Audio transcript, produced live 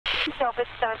office,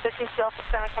 750 office,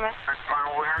 center, come in.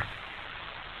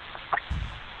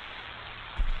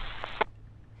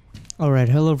 Alright,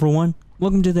 hello everyone.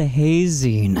 Welcome to the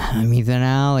Hazing. I'm Ethan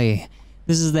Alley.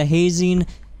 This is the Hazing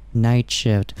Night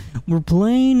Shift. We're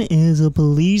playing as a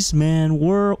policeman.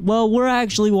 We're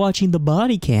actually watching the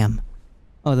body cam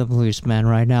of the policeman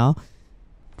right now.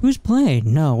 Who's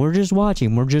playing? No, we're just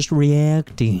watching. We're just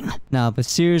reacting. Nah, but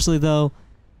seriously though,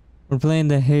 we're playing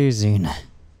the Hazing.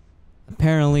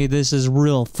 Apparently this is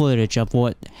real footage of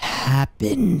what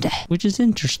happened, which is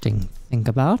interesting to think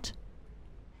about.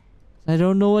 I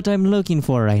don't know what I'm looking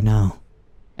for right now.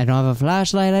 I don't have a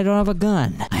flashlight, I don't have a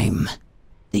gun. I'm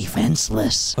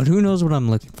defenseless. But who knows what I'm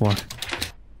looking for?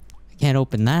 I can't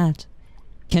open that.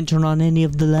 Can't turn on any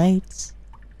of the lights.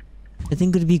 I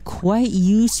think it would be quite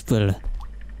useful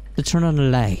to turn on the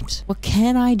light. What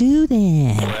can I do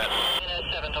then?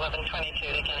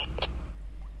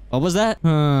 What was that?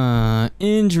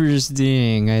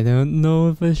 Interesting. I don't know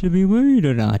if I should be worried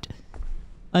or not.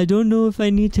 I don't know if I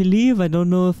need to leave. I don't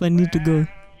know if I need to go.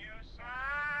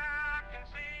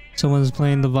 Someone's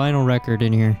playing the vinyl record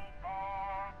in here.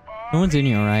 No one's in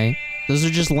here, right? Those are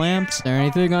just lamps. Is there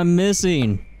anything I'm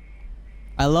missing?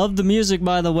 I love the music,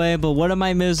 by the way, but what am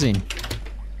I missing?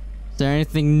 Is there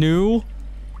anything new?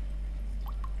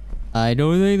 I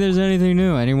don't think there's anything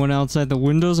new. Anyone outside the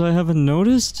windows I haven't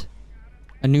noticed?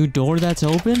 A new door that's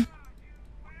open?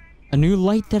 A new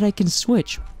light that I can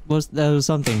switch. That was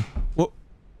something. Whoa.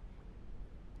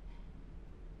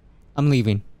 I'm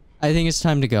leaving. I think it's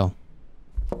time to go.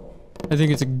 I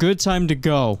think it's a good time to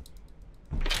go.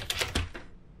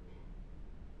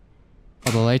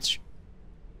 Oh, the lights.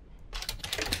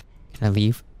 Can I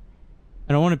leave?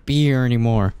 I don't want to be here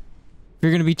anymore. If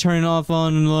you're gonna be turning off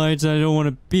on the lights, I don't want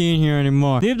to be in here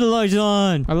anymore. Leave the lights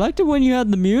on! I liked it when you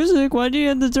had the music. Why do you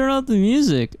have to turn off the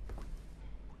music?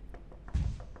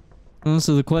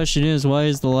 So the question is, why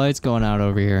is the lights going out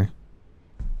over here?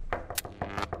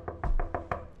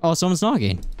 Oh, someone's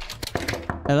knocking.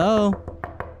 Hello?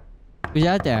 Who's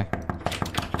out there?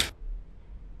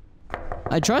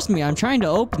 Trust me, I'm trying to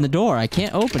open the door. I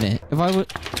can't open it. If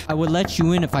I would let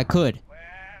you in if I could.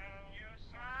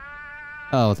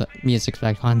 Oh, the music's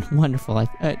back on. Wonderful.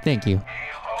 Thank you.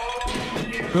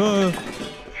 I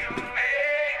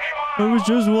was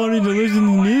just wanting to listen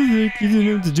to music. You didn't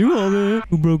have to do all that.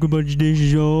 Who broke a bunch of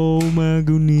dishes? Oh my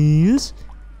goodness.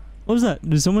 What was that?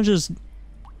 Did someone just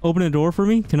open a door for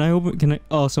me?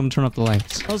 Oh, someone turn off the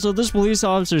lights. Also, this police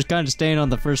officer is kind of staying on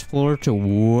the first floor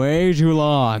way too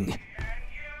long.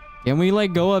 Can we,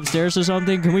 like, go upstairs or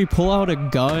something? Can we pull out a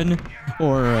gun?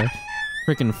 Or a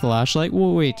freaking flashlight?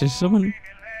 Whoa, wait, does someone...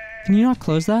 Can you not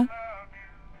close that?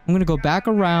 I'm gonna go back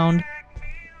around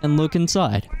and look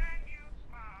inside.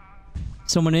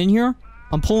 Someone in here?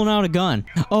 I'm pulling out a gun.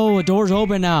 Oh, the door's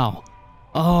open now.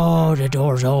 Oh, the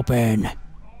door's open.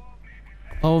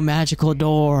 Oh, magical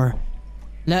door.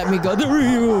 Let me go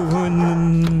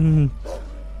through.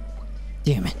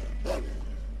 Damn it.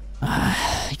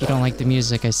 You don't like the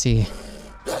music, I see.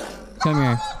 Come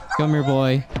here. Come here,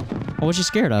 boy. Oh, what you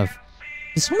scared of?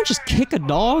 Did someone just kick a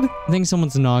dog? I think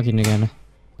someone's knocking again.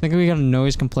 I think we got a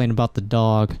noise complaint about the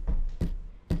dog.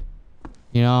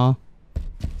 You know?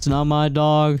 It's not my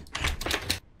dog.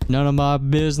 None of my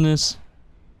business.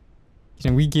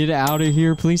 Can we get out of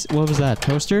here, please? What was that?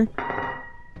 Toaster?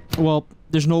 Well,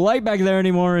 there's no light back there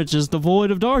anymore. It's just the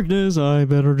void of darkness. I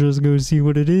better just go see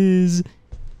what it is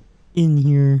in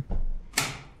here.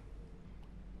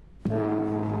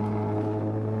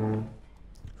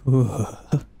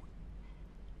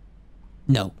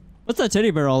 No. What's that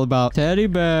teddy bear all about? Teddy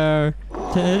bear.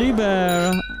 Teddy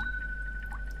bear.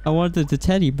 I wanted the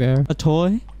teddy bear. A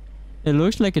toy? It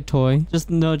looks like a toy. Just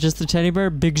a teddy bear.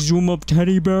 Big zoom up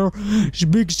teddy bear.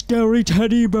 Big scary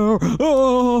teddy bear.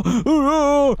 Oh,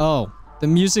 oh, oh, the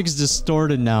music's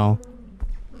distorted now.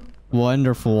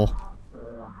 Wonderful.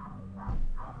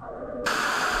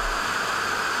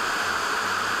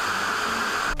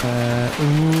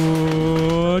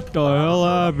 What the hell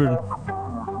happened?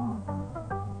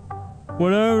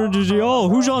 What happened to the... Oh,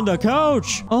 who's on the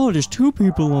couch? Oh, there's two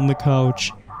people on the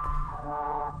couch.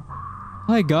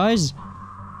 Hi, guys.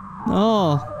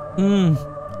 Oh,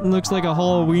 looks like a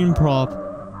Halloween prop.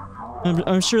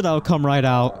 I'm sure that'll come right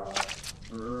out.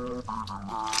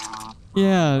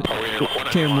 Yeah,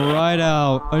 it came right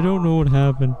out. I don't know what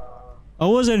happened. I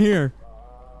wasn't here.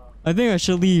 I think I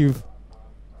should leave.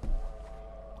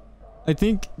 I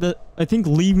think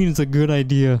leaving is a good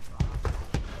idea.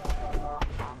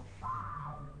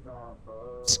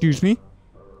 Excuse me?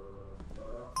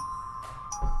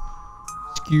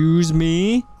 Excuse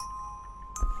me?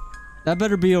 That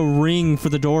better be a ring for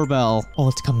the doorbell. Oh,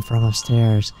 it's coming from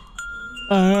upstairs.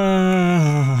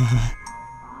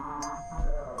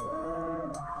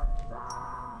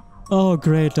 Oh,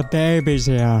 great, the baby's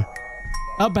here.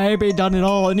 A baby done it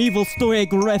all. An evil Stewie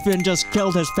Griffin just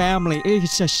killed his family. He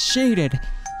succeeded.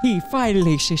 He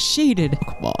finally succeeded. Oh,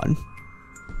 come on.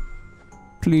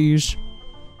 Please.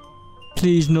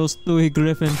 Please, no Stewie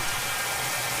Griffin.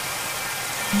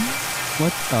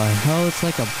 What the hell? It's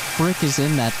like a brick is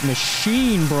in that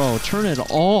machine, bro. Turn it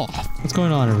off. What's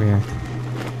going on over here?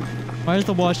 Why is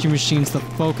the washing machine the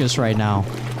focus right now?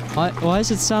 Why does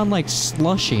it sound like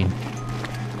slushing?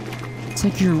 It's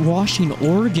like you're washing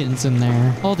organs in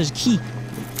there. Oh, there's a key.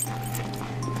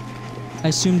 I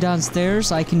assume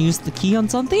downstairs I can use the key on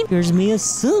something? Here's me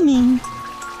assuming.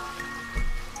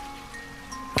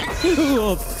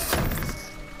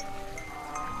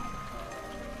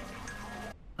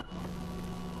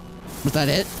 Was that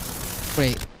it?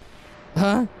 Wait.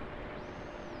 Huh?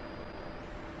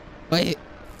 Wait.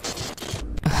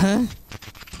 Huh?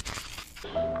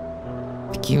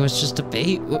 The key was just a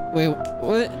bait? Wait,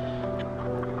 what?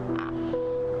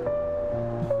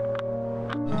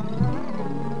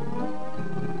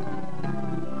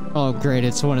 Oh, great,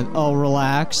 it's one of— oh,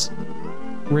 relax.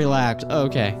 Relax,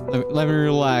 okay. Let me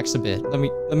relax a bit. Let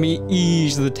me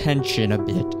ease the tension a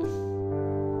bit.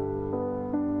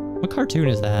 What cartoon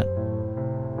is that?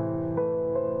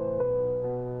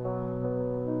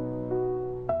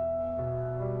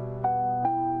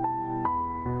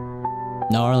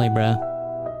 Gnarly, bruh.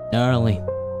 Gnarly.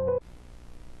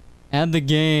 Add the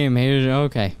game.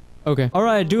 Okay. Okay.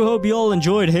 Alright, I do hope you all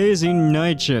enjoyed Hazing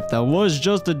Night Shift. That was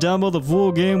just a demo. The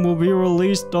full game will be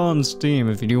released on Steam.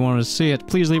 If you do want to see it,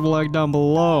 please leave a like down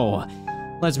below.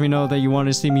 Lets me know that you want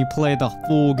to see me play the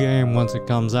full game once it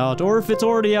comes out, or if it's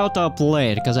already out, I'll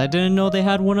play it, because I didn't know they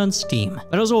had one on Steam.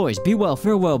 But as always, be well,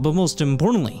 farewell, but most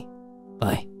importantly,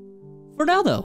 bye. For now, though.